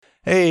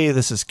Hey,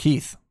 this is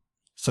Keith.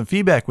 Some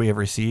feedback we have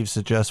received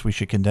suggests we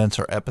should condense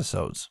our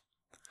episodes.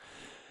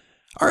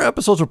 Our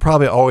episodes will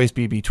probably always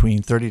be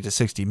between 30 to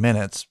 60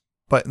 minutes,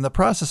 but in the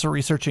process of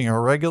researching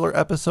our regular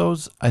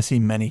episodes, I see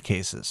many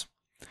cases.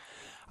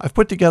 I've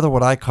put together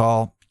what I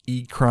call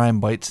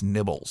eCrimeBytes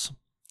nibbles.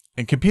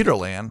 In computer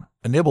land,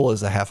 a nibble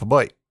is a half a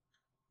byte.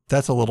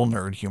 That's a little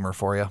nerd humor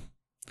for you.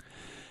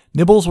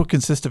 Nibbles will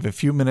consist of a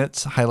few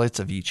minutes highlights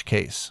of each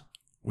case.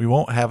 We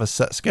won't have a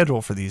set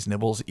schedule for these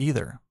nibbles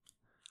either.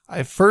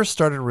 I first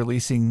started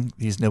releasing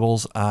these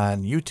nibbles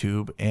on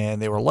YouTube,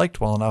 and they were liked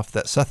well enough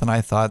that Seth and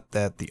I thought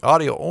that the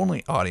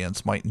audio-only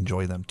audience might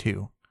enjoy them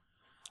too.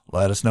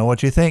 Let us know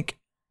what you think.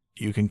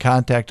 You can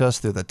contact us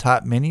through the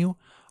top menu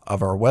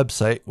of our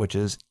website, which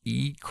is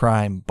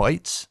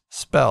eCrimeBytes,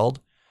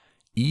 spelled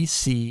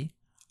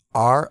eCrimeBy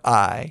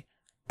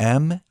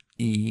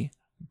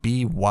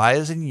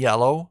as in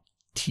yellow,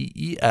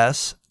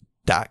 TES.com.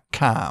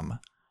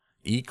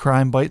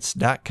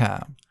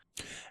 eCrimeBytes.com.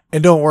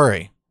 And don't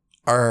worry,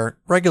 our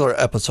regular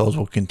episodes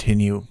will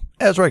continue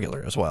as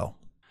regular as well.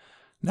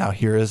 Now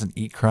here is an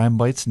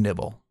eCrimeBytes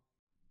nibble.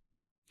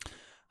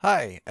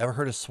 Hi, ever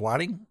heard of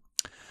swatting?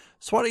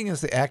 Swatting is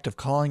the act of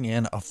calling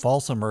in a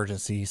false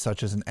emergency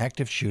such as an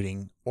active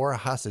shooting or a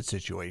hostage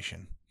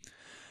situation.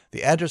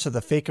 The address of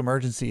the fake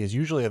emergency is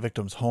usually a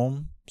victim's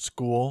home,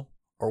 school,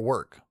 or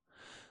work.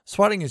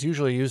 Swatting is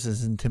usually used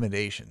as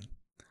intimidation.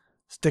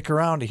 Stick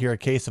around to hear a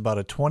case about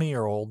a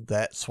 20-year-old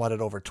that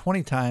swatted over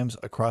 20 times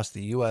across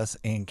the U.S.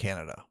 and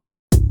Canada.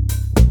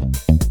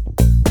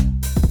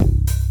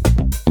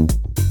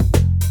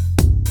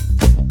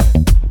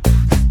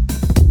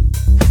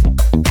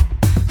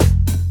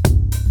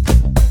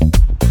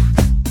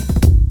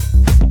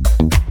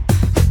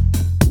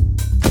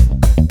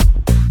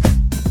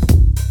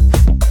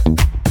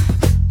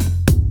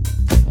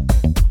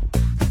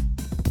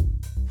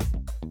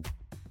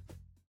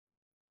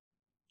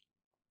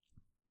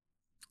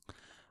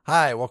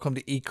 Hi, welcome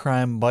to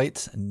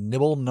eCrimeBytes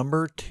nibble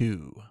number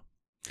 2.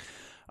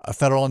 A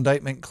federal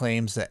indictment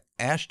claims that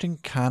Ashton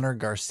Connor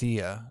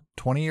Garcia,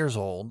 20 years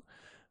old,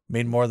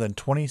 made more than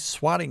 20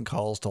 swatting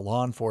calls to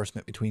law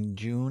enforcement between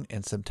June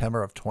and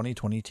September of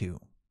 2022.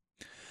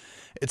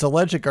 It's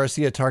alleged that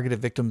Garcia targeted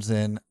victims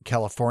in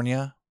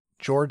California,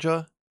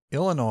 Georgia,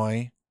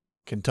 Illinois,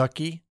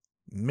 Kentucky,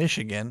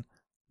 Michigan,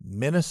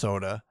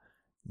 Minnesota,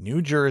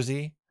 New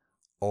Jersey,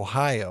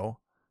 Ohio,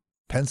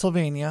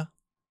 Pennsylvania,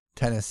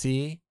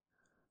 Tennessee,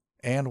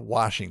 and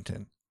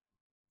Washington.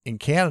 In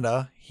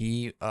Canada,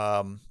 he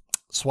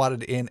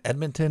swatted in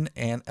Edmonton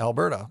and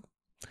Alberta.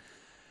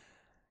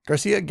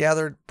 Garcia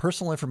gathered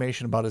personal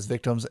information about his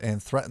victims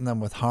and threatened them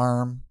with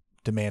harm,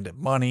 demanded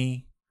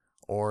money,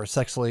 or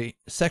sexually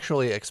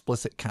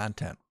explicit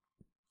content.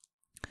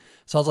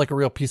 Sounds like a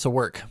real piece of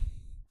work.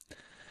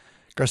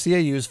 Garcia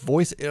used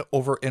voice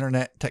over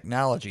internet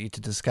technology to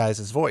disguise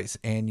his voice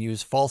and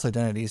used false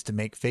identities to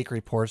make fake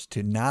reports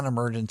to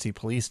non-emergency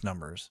police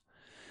numbers.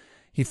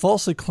 He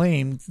falsely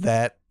claimed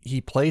that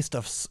he placed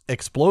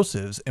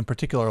explosives in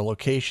particular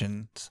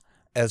locations,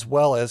 as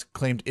well as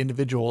claimed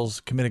individuals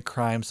committed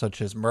crimes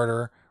such as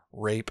murder,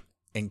 rape,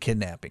 and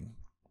kidnapping.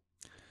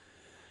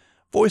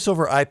 Voice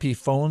over IP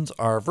phones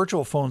are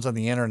virtual phones on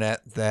the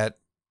internet that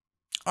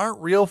aren't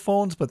real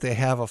phones, but they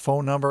have a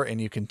phone number and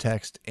you can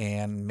text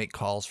and make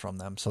calls from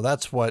them. So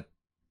that's what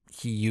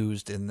he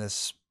used in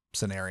this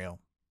scenario.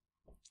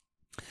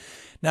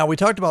 Now, we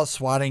talked about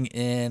swatting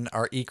in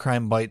our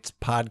eCrimeBytes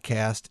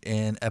podcast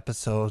in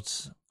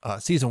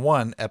season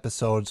 1,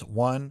 episodes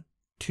 1,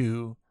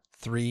 2,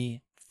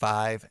 3,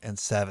 5, and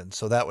 7.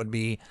 So that would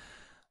be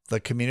the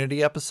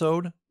community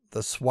episode,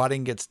 the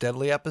swatting gets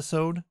deadly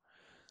episode,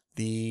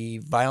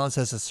 the violence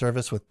as a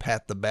service with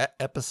Pat the Bet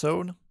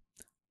episode,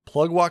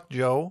 Plug Walk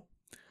Joe,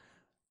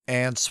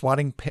 and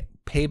swatting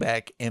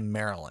payback in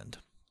Maryland.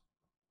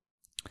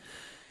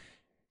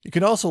 You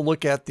can also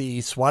look at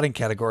the swatting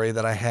category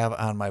that I have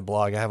on my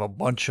blog. I have a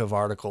bunch of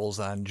articles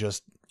on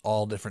just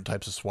all different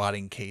types of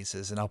swatting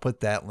cases, and I'll put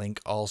that link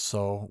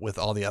also with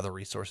all the other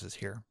resources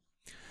here.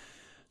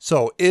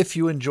 So if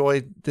you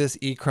enjoyed this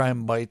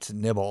eCrimeBytes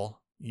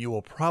nibble, you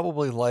will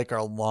probably like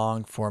our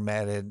long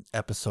formatted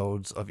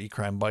episodes of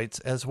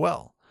eCrimeBytes as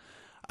well.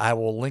 I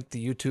will link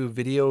the YouTube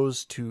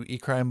videos to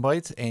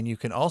eCrimeBytes, and you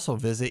can also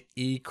visit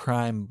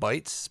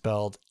eCrimeBytes,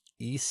 spelled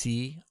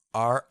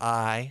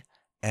eCrimeB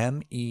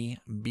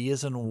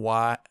as in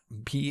Y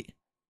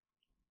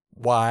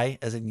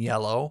as in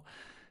yellow,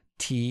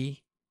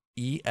 TES.com.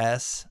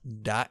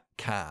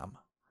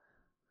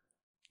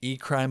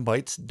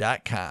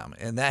 eCrimeBytes.com.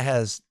 And that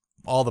has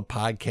all the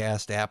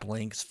podcast app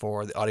links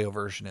for the audio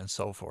version and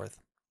so forth.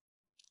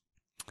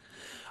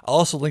 I'll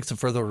also link some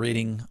further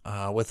reading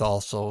with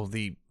also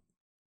the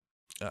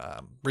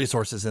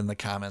resources in the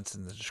comments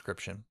in the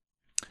description.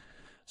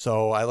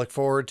 So I look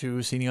forward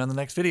to seeing you on the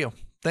next video.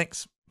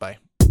 Thanks. Bye.